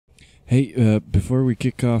Hey, before we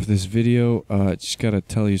kick off this video, just gotta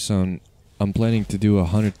tell you something. I'm planning to do a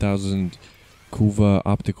 100,000 Kuva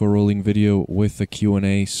optical rolling video with a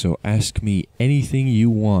Q&A, so ask me anything you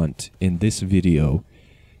want in this video,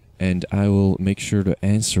 and I will make sure to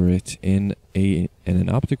answer it in an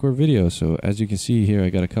opticore video. So as you can see here, I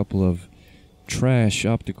got a couple of trash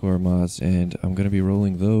opticore mods, and I'm gonna be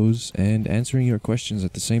rolling those and answering your questions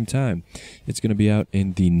at the same time. It's gonna be out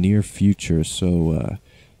in the near future, so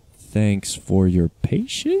thanks for your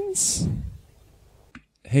patience.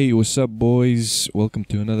 Hey, what's up, boys? Welcome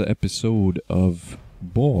to another episode of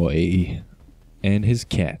Boy and His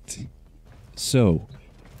Cat. So,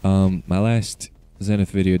 my last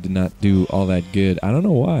Zenith video did not do all that good. I don't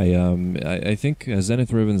know why. I think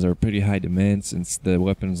Zenith Rivens are pretty high demand since the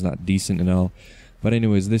weapon's not decent and all. But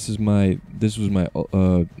anyways, this was my I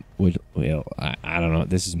don't know.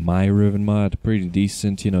 This is my Riven mod. Pretty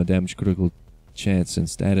decent, you know, damage, critical chance, and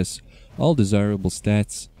status. All desirable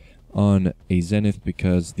stats on a Zenith,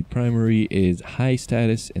 because the primary is high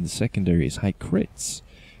status and the secondary is high crits,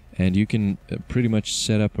 and you can pretty much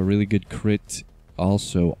set up a really good crit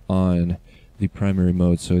also on the primary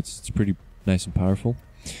mode, so it's pretty nice and powerful.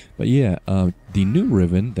 But yeah, the new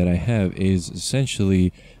Riven that I have is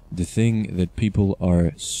essentially the thing that people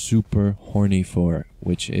are super horny for,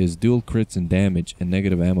 which is dual crits and damage and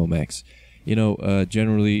negative ammo max. You know,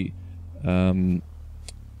 generally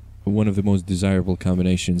one of the most desirable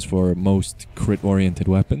combinations for most crit-oriented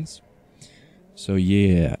weapons. So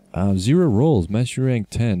yeah, 0 rolls, mastery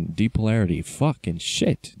rank 10, D polarity, fucking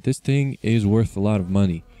shit. This thing is worth a lot of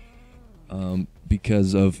money,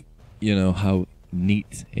 because of, you know, how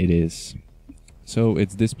neat it is. So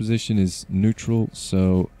its disposition is neutral,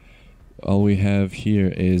 so all we have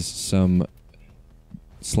here is some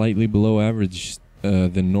slightly below average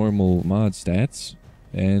than normal mod stats,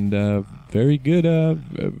 and very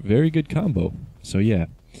good combo. So yeah,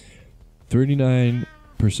 39%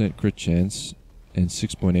 crit chance and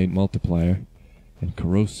 6.8 multiplier, and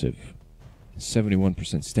corrosive,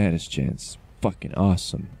 71% status chance. Fucking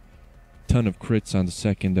awesome. Ton of crits on the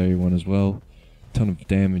secondary one as well. Ton of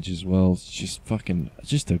damage as well. It's just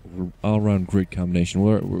a all-around great combination.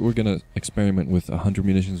 We're gonna experiment with a 100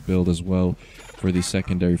 munitions build as well for the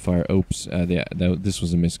secondary fire. Oops, this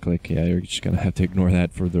was a misclick. Yeah, you're just gonna have to ignore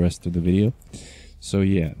that for the rest of the video. So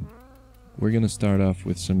yeah, we're gonna start off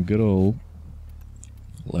with some good old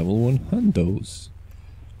level 100s.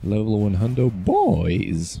 Level 100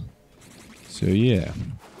 boys. So yeah,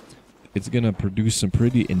 it's gonna produce some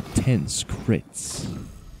pretty intense crits.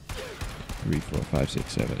 3, 4, 5,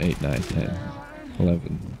 6, 7, 8, 9, 10,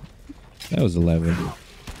 11. That was 11.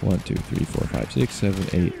 1, 2, 3, 4, 5, 6, 7,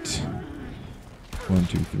 8. 1,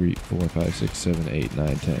 2, 3, 4, 5, 6, 7, 8,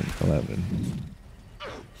 9, 10, 11.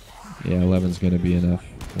 Yeah, 11's gonna be enough.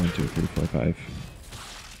 1, 2, 3, 4, 5,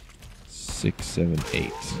 6, 7,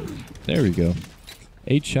 8. There we go.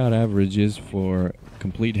 8 shot averages for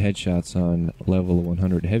complete headshots on level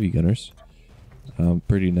 100 heavy gunners.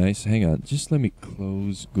 Pretty nice. Hang on, just let me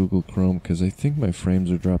close Google Chrome, because I think my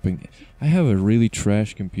frames are dropping. I have a really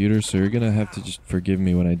trash computer, so you're gonna have to just forgive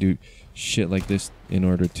me when I do shit like this in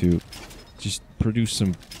order to just produce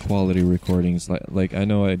some quality recordings. Like I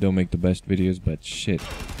know I don't make the best videos, but shit,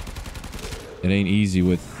 it ain't easy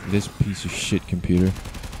with this piece of shit computer.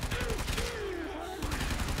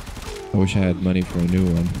 I wish I had money for a new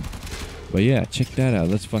one. But yeah, check that out.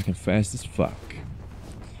 That's fucking fast as fuck.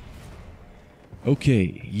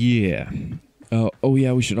 Okay, yeah. Oh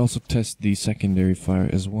yeah, we should also test the secondary fire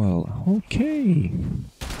as well. Okay.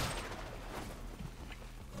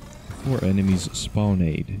 4 enemies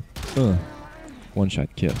spawnade.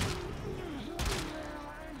 One-shot kill.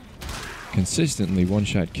 Consistently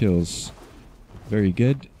one-shot kills. Very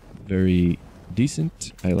good. Very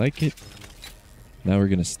decent. I like it. Now we're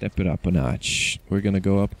gonna step it up a notch. We're gonna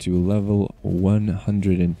go up to level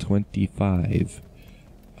 125.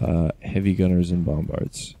 Heavy gunners and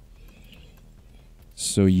bombards.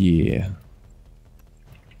 So yeah,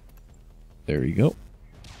 there we go.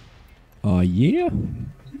 Yeah.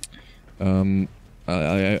 I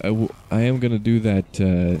am gonna do that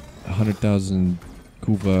 100,000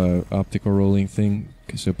 Kuva optical rolling thing.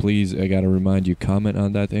 So please, I gotta remind you, comment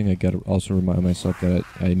on that thing. I gotta also remind myself that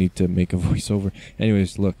I need to make a voiceover.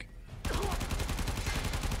 Anyways, look.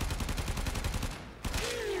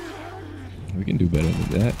 We can do better than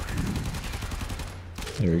that.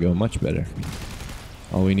 There we go, much better.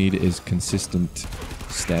 All we need is consistent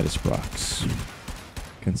status procs.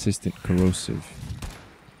 Consistent corrosive.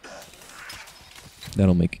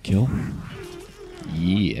 That'll make a kill.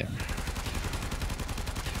 Yeah.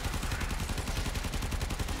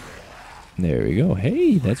 There we go.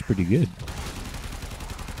 Hey, that's pretty good.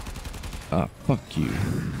 Ah, fuck you.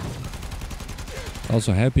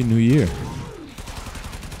 Also, Happy New Year.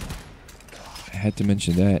 I had to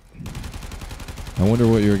mention that. I wonder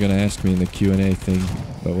what you were going to ask me in the Q&A thing,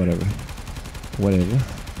 but whatever. Whatever.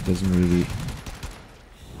 Doesn't really...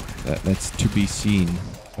 That's to be seen.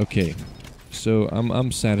 Okay. So,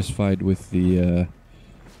 I'm satisfied with the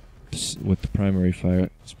primary fire.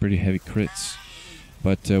 It's pretty heavy crits.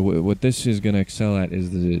 But what this is gonna excel at is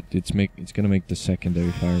that it's gonna make the secondary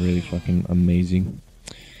fire really fucking amazing.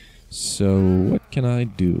 So what can I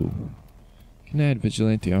do? Can add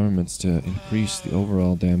vigilante armaments to increase the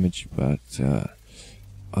overall damage, but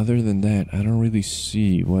other than that, I don't really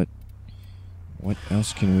see what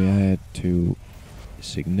else can we add to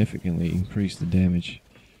significantly increase the damage.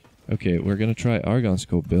 Okay, we're gonna try Argon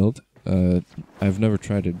Scope build. I've never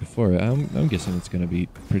tried it before. I'm guessing it's gonna be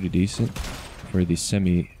pretty decent for the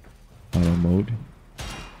semi-auto mode.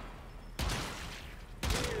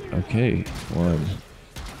 Okay, 1,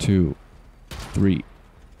 2, 3,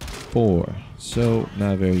 4. So,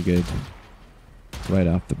 not very good right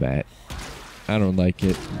off the bat. I don't like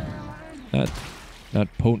it. Not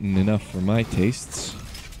potent enough for my tastes.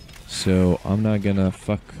 So, I'm not gonna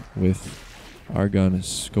fuck with Argon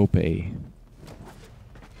Scope.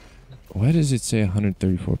 Why does it say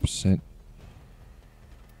 134%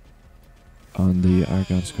 on the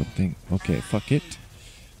Argon Scope thing? Okay, fuck it.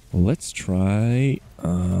 Let's try, I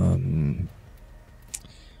don't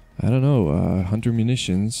know, Hunter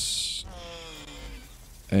Munitions.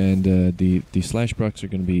 And the slash procs are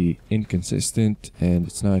going to be inconsistent, and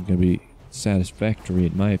it's not going to be satisfactory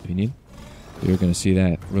in my opinion. You're going to see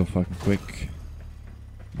that real fucking quick.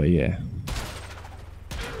 But yeah.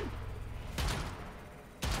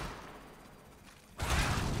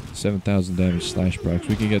 7,000 damage slash procs.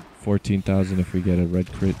 We can get 14,000 if we get a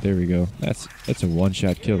red crit. There we go. That's a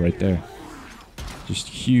one-shot kill right there. Just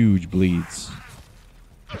huge bleeds.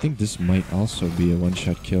 I think this might also be a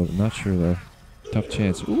one-shot kill. I'm not sure though. Tough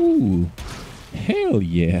chance. Ooh, hell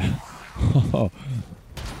yeah!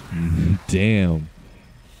 Damn.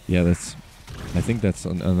 Yeah, that's. I think that's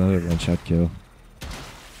another one-shot kill.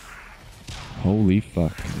 Holy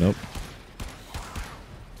fuck! Nope.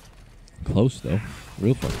 Close though.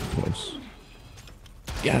 Real fucking close.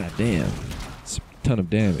 God damn. It's a ton of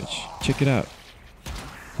damage. Check it out.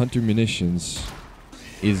 Hunter Munitions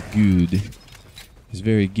is good. It's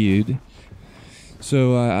very good.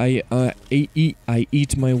 So I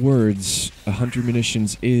eat my words. Hunter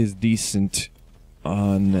Munitions is decent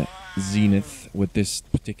on Zenith with this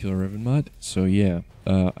particular Riven mod. So yeah,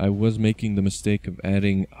 I was making the mistake of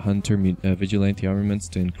adding Hunter Vigilante armaments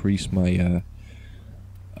to increase my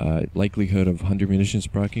likelihood of Hunter Munitions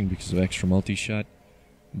proccing because of extra multi-shot.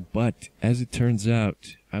 But as it turns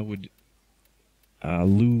out, I would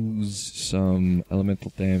lose some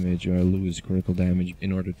elemental damage or lose critical damage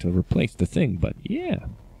in order to replace the thing. But yeah,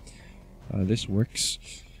 this works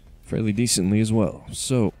fairly decently as well.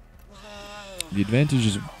 So the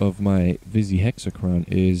advantages of my Visi Hexachron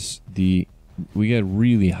is we get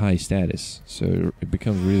really high status, so it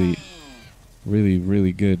becomes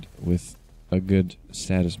really good with a good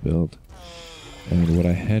status build. And what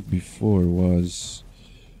I had before was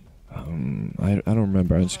I don't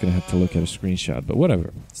remember. I'm just gonna have to look at a screenshot, but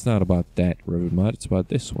whatever. It's not about that Riven mod, it's about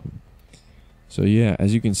this one. So yeah,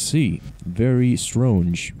 as you can see, very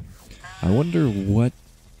strange. I wonder what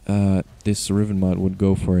this Riven mod would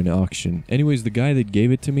go for in auction. Anyways, the guy that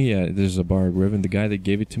gave it to me, there's a Bard Riven, the guy that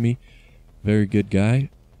gave it to me, very good guy.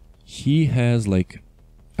 He has like,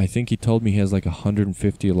 I think he told me he has like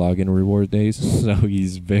 150 login reward days, so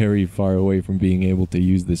he's very far away from being able to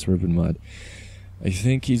use this Riven mod. I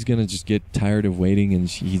think he's gonna just get tired of waiting and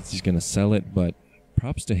he's just gonna sell it, but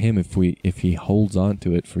props to him if he holds on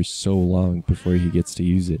to it for so long before he gets to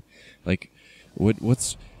use it. Like,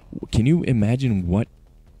 can you imagine what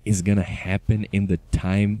is gonna happen in the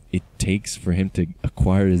time it takes for him to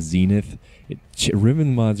acquire a Zenith?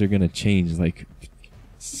 Riven mods are gonna change like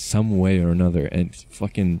some way or another, and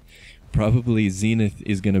fucking probably Zenith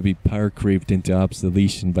is gonna be power creeped into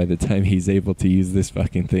obsolescence by the time he's able to use this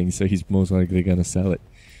fucking thing, so he's most likely gonna sell it.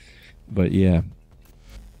 But yeah,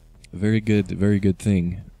 very good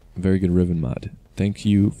thing. Very good Riven mod. Thank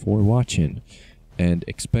you for watching, and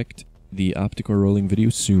expect the optical rolling video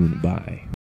soon. Bye.